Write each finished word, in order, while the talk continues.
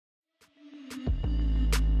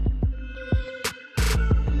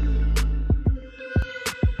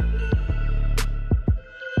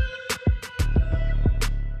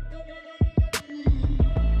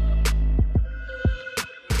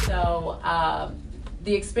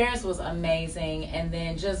the experience was amazing, and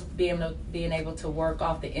then just being able to work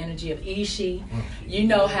off the energy of Ishi. You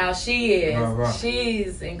know how she is. Right.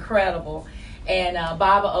 She's incredible. And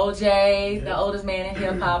Baba OJ, the oldest man in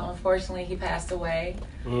hip hop, unfortunately, he passed away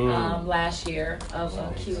last year of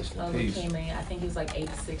leukemia. I think he was like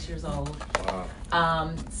 86 years old.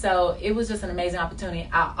 Wow. So it was just an amazing opportunity.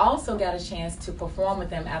 I also got a chance to perform with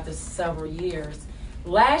them after several years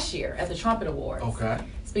last year at the Trumpet Awards. Okay.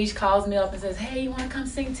 Speech calls me up and says, "Hey, you want to come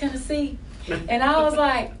sing Tennessee?" And I was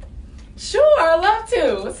like, "Sure, I'd love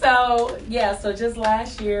to." So yeah, so just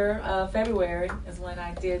last year, February is when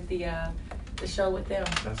I did the show with them.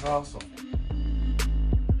 That's awesome.